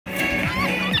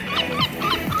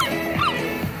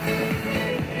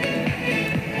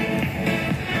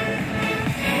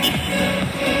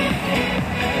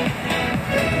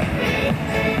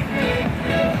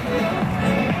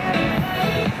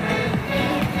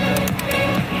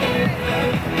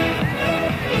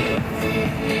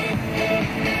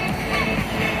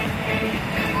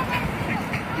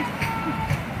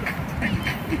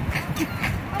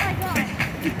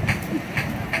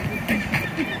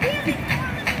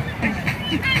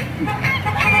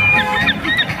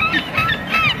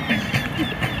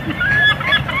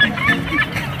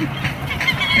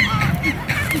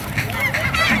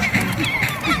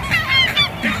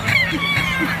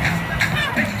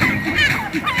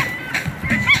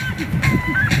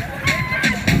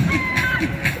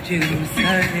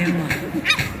Jerusalem,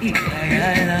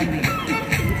 ikayalami,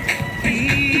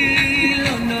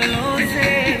 ilonolose,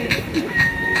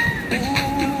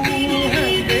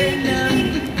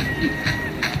 uhambenam,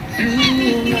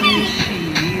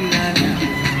 sumangishilana.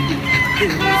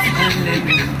 Jerusalem,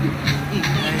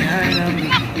 ikayalami,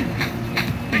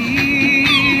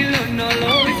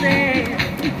 ilonolose,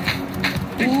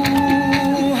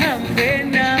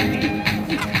 uhambenam,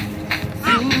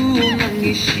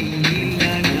 sumangishilana.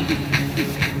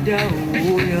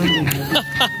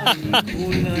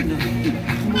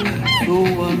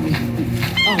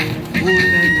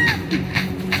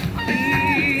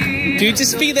 Do you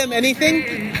just feed them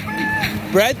anything?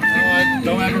 Bread?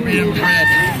 Don't ever feed them bread.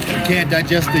 You can't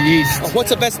digest the yeast. What's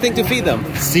the best thing to feed them?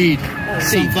 Seed.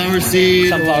 Sunflower seed.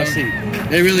 Sunflower seed.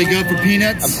 They really go for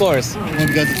peanuts. Of course. Well,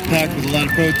 because it's packed with a lot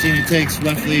of protein. It takes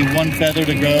roughly one feather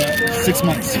to grow. 6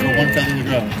 months for one feather to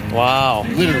grow. Wow.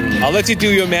 Literally. I'll let you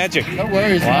do your magic. No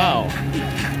worries. Wow.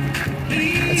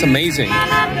 That's amazing.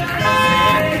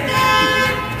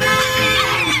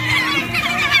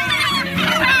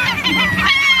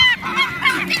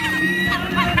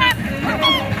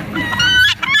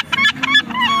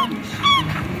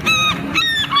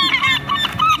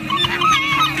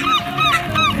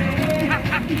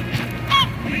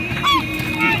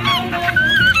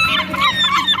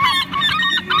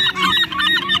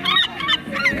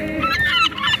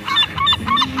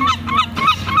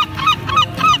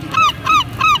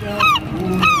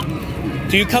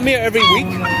 Do you come here every week?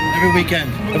 Every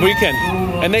weekend. Every weekend.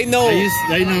 And they know...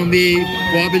 They know me.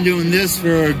 Well, I've been doing this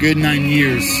for a good 9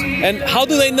 years. And how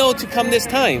do they know to come this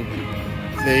time?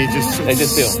 They just do.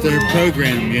 It's their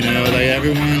program, you know. Like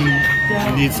everyone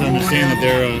needs to understand that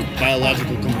they're a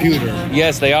biological computer.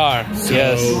 Yes, they are. So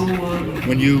yes.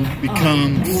 When you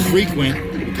become frequent,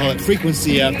 we call it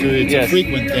frequency after it's a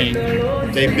frequent thing,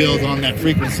 they build on that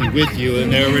frequency with you,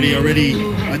 and they already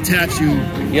attach you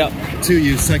to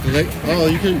you. Oh,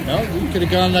 you could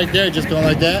have gone like there, just gone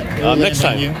like that. Next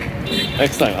time.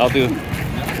 Next time, I'll do.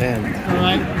 All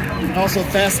right. Also,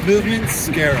 fast movements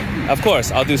scare them. Of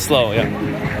course, I'll do slow. Yeah.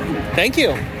 Thank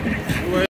you.